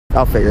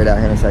I'll figure it out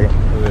here in a second.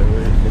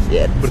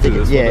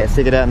 Yeah,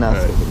 stick it out now.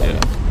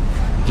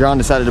 Jon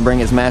decided to bring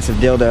his massive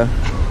dildo.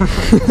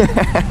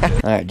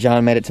 Alright,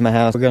 Jon made it to my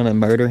house. We're gonna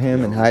murder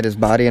him and hide his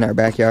body in our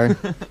backyard.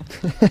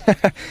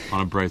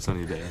 On a bright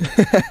sunny day.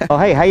 Oh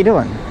hey, how you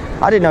doing?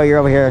 I didn't know you were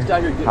over here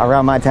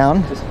around my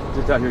town.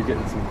 Just out here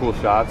getting some cool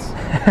shots.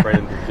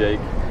 Brandon and Jake.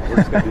 We're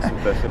just gonna do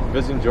some fishing.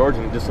 Visiting George,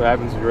 and it just so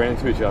happens we ran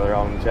into each other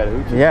out in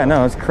Chattahoochee. Yeah,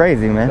 no, it's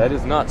crazy, man. That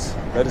is nuts.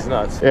 That is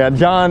nuts. Yeah,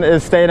 Jon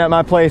is staying at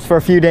my place for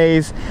a few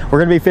days. We're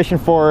gonna be fishing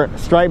for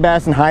striped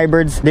bass and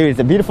hybrids. Dude, it's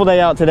a beautiful day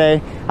out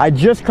today. I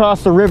just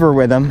crossed the river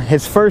with him.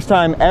 His first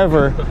time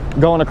ever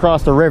going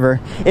across the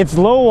river. It's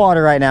low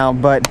water right now,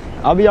 but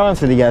I'll be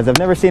honest with you guys, I've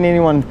never seen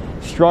anyone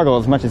struggle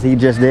as much as he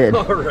just did.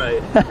 All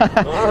right.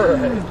 All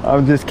right.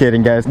 I'm just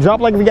kidding, guys. Drop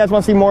a like if you guys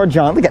want to see more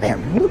Jon. Look at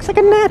him. He looks like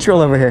a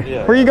natural over here. Yeah,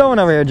 where are you going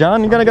over here,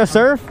 Jon? You gonna go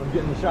surf? I'm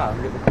getting the shot.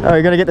 Oh,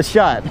 you're gonna get the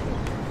shot.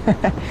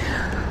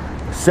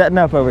 Setting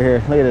up over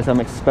here. Look at this. I'm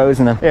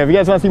exposing him. Yeah, if you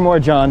guys want to see more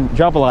Jon,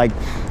 drop a like.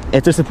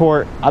 It's a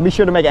support. I'll be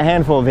sure to make a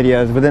handful of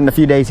videos within the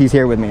few days he's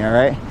here with me, all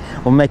right?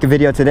 We'll make a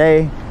video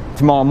today,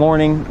 tomorrow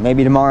morning,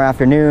 maybe tomorrow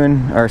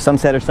afternoon or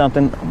sunset or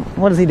something.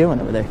 What is he doing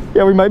over there?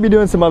 Yeah, we might be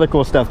doing some other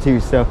cool stuff too,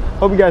 so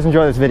hope you guys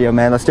enjoy this video,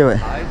 man. Let's do it.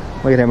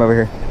 Look at him over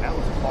here.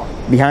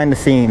 Behind the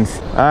scenes.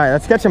 All right,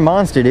 let's catch a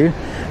monster, dude.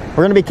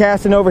 We're gonna be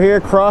casting over here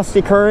across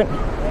the current.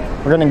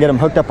 We're gonna get him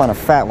hooked up on a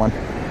fat one.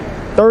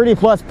 30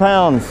 plus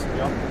pounds,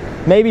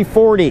 maybe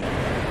 40.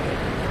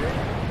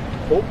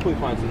 Hopefully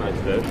find some nice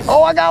fish.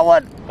 Oh, I got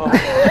one. Oh my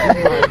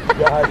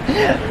God.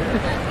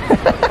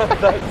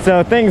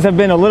 So things have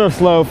been a little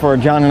slow for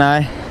Jon and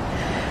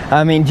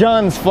I mean,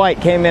 Jon's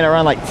flight came in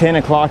around like 10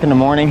 o'clock in the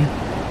morning,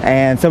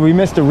 and so we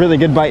missed a really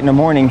good bite in the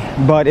morning,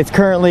 but it's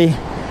currently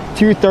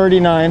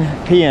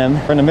 2:39 p.m.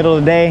 We're in the middle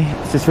of the day.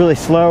 It's just really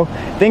slow.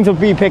 Things will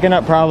be picking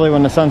up probably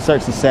when the sun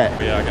starts to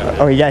set. Yeah, I got it.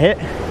 Oh, you got hit?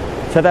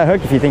 Set that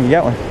hook if you think you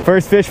got one.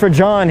 First fish for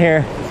Jon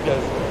here.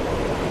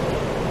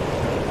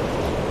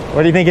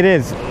 What do you think it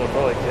is?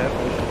 Probably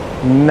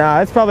catfish.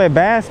 Nah, it's probably a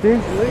bass,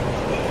 dude. Really?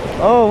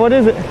 Oh, what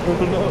is it? I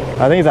don't know.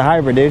 I think it's a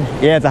hybrid, dude.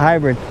 Yeah, it's a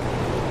hybrid.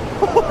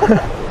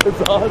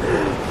 It's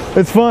awesome.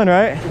 It's fun,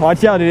 right?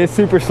 Watch out, dude. It's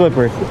super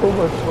slippery. So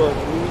much fun,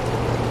 dude.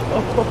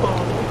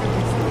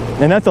 Oh,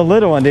 and that's a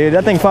little one, dude.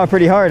 That thing fought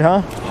pretty hard,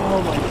 huh?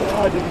 oh my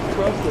God, did you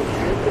trust it?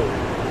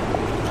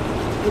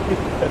 Look at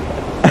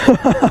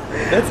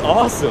that. That's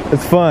awesome.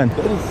 It's fun.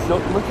 That is so,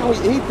 look how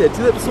he ate that,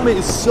 too. That Swimbait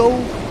is so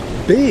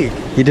big.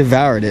 He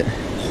devoured it.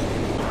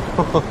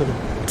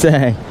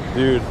 Dang.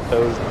 Dude, that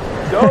was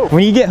dope.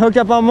 When you get hooked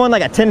up on one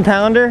like a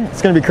 10-pounder,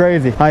 it's gonna be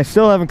crazy. I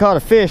still haven't caught a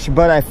fish,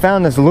 but I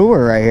found this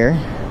lure right here.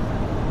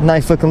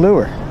 Nice looking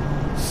lure.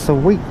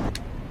 Sweet.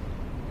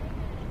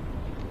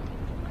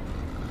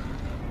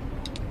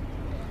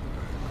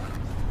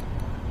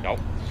 Oh.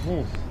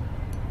 Is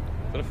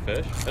that a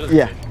fish? That is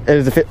Yeah, a fish. it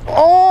is a fish.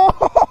 Oh!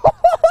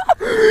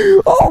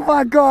 Oh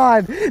my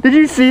God! Did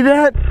you see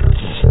that?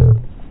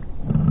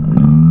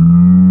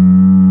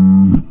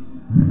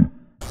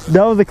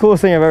 That was the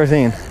coolest thing I've ever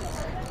seen.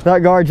 That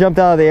gar jumped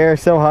out of the air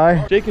so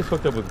high. Jake is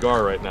hooked up with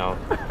Gar right now.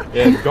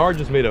 And Gar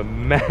just made a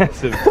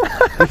massive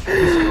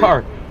this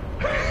Gar.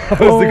 That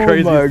was the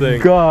craziest thing. Oh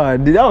my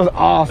God, dude, that was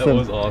awesome. That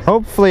was awesome.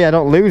 Hopefully I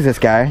don't lose this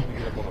guy.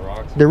 Get up on the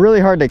rocks. They're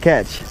really hard to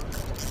catch.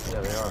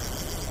 Yeah, they are.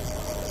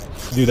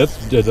 Dude,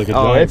 that's like a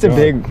Oh, giant it's a gar.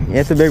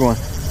 it's a big one.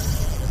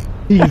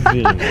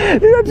 Amazing.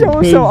 Dude, that jump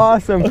was so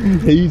awesome.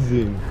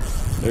 Amazing.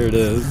 There it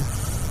is.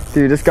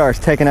 Dude, this gar's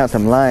taking out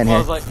some line I here.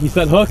 was like, he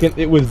said hook and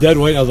it was dead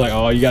weight. I was like,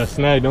 oh, you got a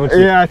snag, don't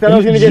you? Yeah, I thought I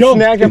was gonna get Jumped.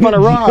 snagged up on a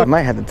rock. I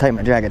might have to tighten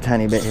my drag a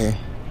tiny bit here.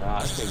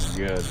 Nah, this thing's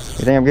good.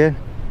 You think I'm good?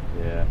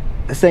 Yeah.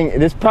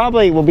 This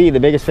probably will be the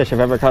biggest fish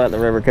I've ever caught at the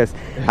river, because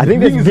I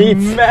think this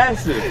beats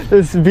massive.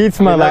 This beats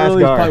my last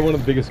It's gar. probably one of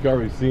the biggest gar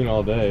we've seen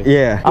all day.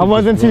 Yeah, I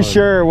wasn't too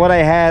sure what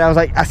I had. I was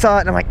like, I saw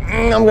it and I'm like,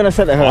 I'm gonna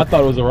set the hook. I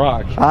thought it was a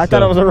rock. I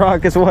thought it was a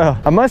rock as well.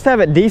 I must have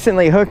it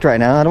decently hooked right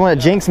now. I don't want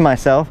to jinx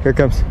myself. Here it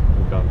comes.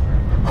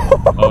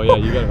 Oh yeah,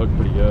 you got it hooked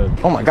pretty good.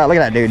 Oh my God, look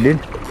at that dude.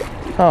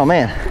 Oh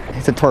man,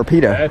 it's a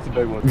torpedo. That's a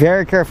big one.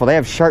 Very careful, they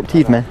have sharp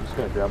teeth, man. I'm just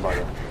gonna grab by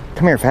the...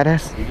 Come here, fat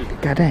ass.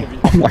 God dang.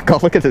 Oh my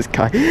God, look at this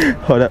guy.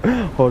 Hold up,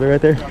 hold it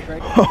right there.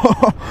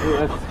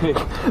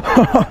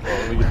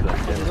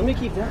 Let me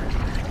keep that.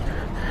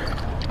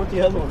 Put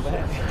the other one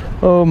back.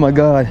 Oh my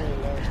God.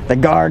 The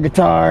gar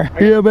guitar.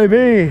 Yeah,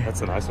 baby.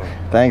 That's a nice one.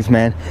 Thanks,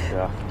 man.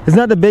 Yeah. It's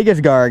not the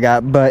biggest gar I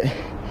got, but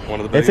One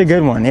of the it's a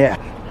good one, yeah.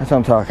 That's what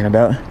I'm talking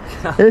about.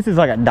 This is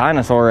like a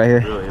dinosaur right here.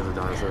 It really is a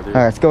dinosaur, dude. All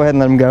right, let's go ahead and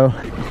let him go.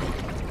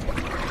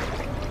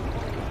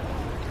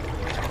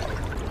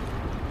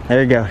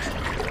 There he goes.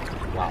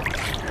 Wow.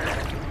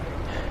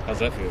 How's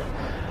that feel?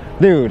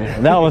 Dude,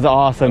 that was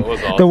awesome. That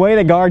was awesome. The way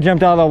the gar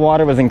jumped out of the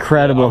water was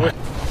incredible.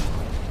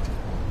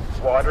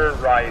 Water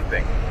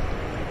rising.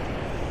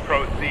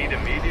 Proceed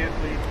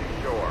immediately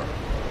to shore.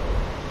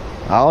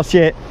 Oh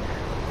shit,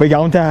 we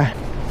gon' die.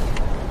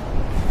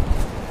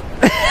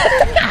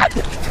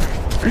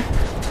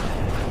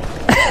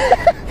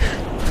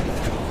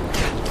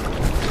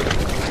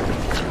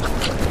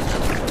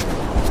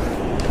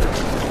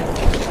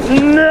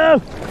 No!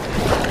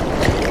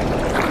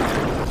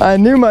 I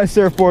knew my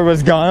surfboard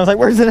was gone. I was like,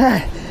 where's it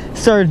at?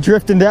 Started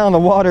drifting down, the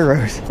water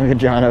rose. Look at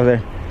John over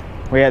there.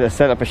 We had to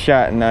set up a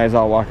shot and now he's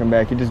all walking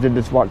back. He just did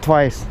this walk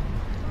twice.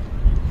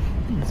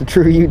 It's a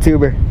true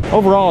YouTuber.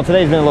 Overall,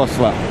 today's been a little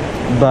slow,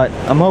 but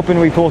I'm hoping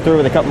we pull through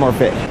with a couple more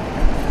fish.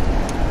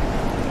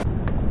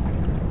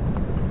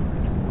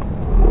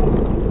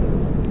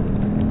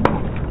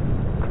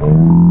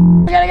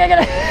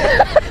 Get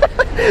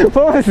it.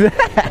 What was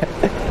that?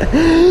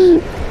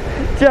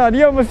 John,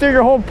 you almost threw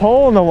your whole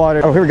pole in the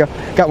water. Oh, here we go.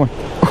 Got one.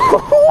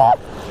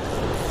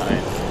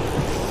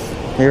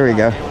 Here we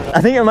go.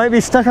 I think it might be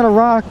stuck on a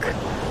rock.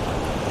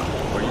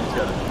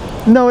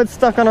 No, it's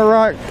stuck on a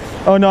rock.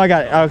 Oh no, I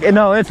got it. Okay,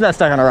 no, it's not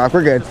stuck on a rock.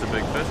 We're good. It's a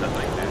big fish, I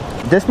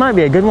think, dude. This might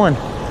be a good one.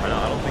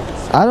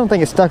 I don't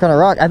think it's stuck on a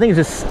rock. I think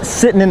it's just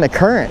sitting in the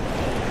current.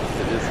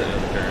 It is sitting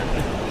in the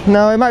current.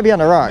 No, it might be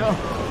on a rock. No,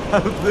 I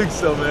don't think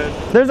so, man.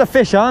 There's a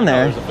fish on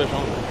there. No, there's a fish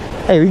on there.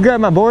 Hey, will you grab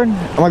my board?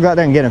 I'm gonna go out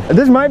there and get him.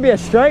 This might be a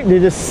strike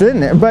dude just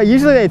sitting there, but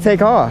usually they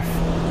take off.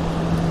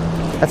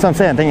 That's what I'm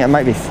saying. I think it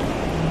might be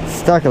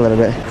stuck a little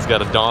bit. He's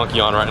got a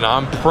donkey on right now.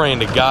 I'm praying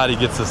to God he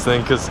gets this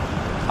thing because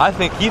I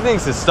think he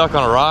thinks it's stuck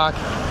on a rock.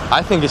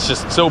 I think it's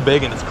just so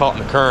big and it's caught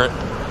in the current.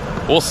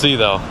 We'll see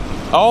though.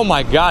 Oh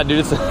my God,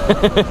 dude, it's,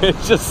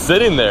 it's just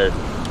sitting there.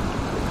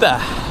 What the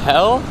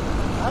hell?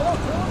 I don't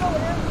feel over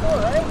here before,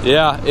 right?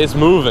 Yeah, it's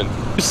moving.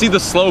 You see the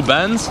slow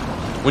bends?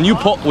 When you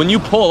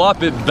pull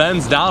up, it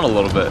bends down a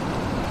little bit.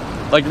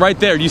 Like right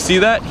there, do you see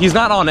that? He's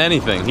not on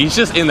anything. He's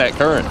just in that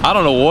current. I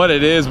don't know what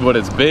it is, but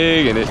it's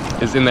big and it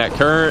is in that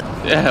current.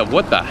 Yeah,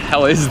 what the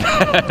hell is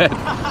that?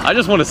 I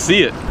just want to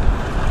see it.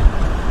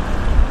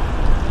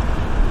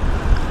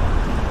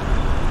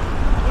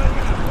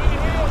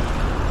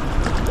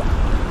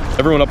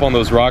 Everyone up on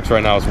those rocks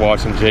right now is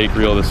watching Jake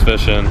reel this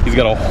fish in. He's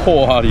got a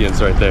whole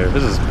audience right there.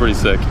 This is pretty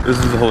sick. This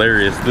is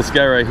hilarious. This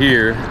guy right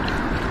here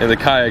in the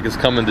kayak is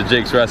coming to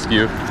Jake's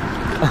rescue.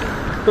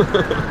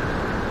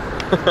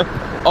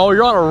 Oh,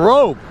 you're on a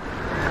rope.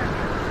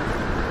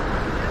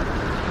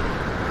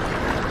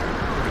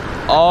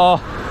 Oh.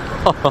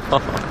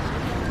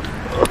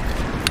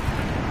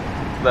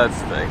 That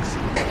stinks.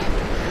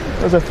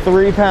 It was a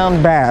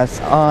 3-pound bass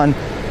on,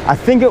 I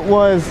think it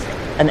was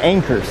an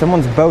anchor,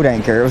 someone's boat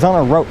anchor. It was on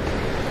a rope.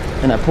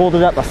 And I pulled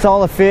it up. I saw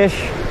the fish.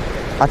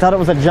 I thought it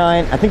was a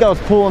giant. I think I was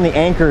pulling the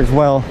anchor as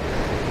well.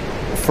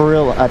 For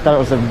real, I thought it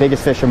was the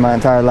biggest fish of my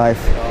entire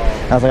life.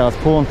 I was like, I was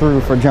pulling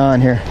through for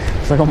John here.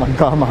 It's like, oh my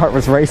God, my heart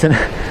was racing.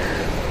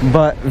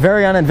 But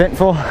very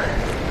uneventful.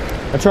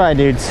 I tried,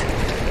 dudes.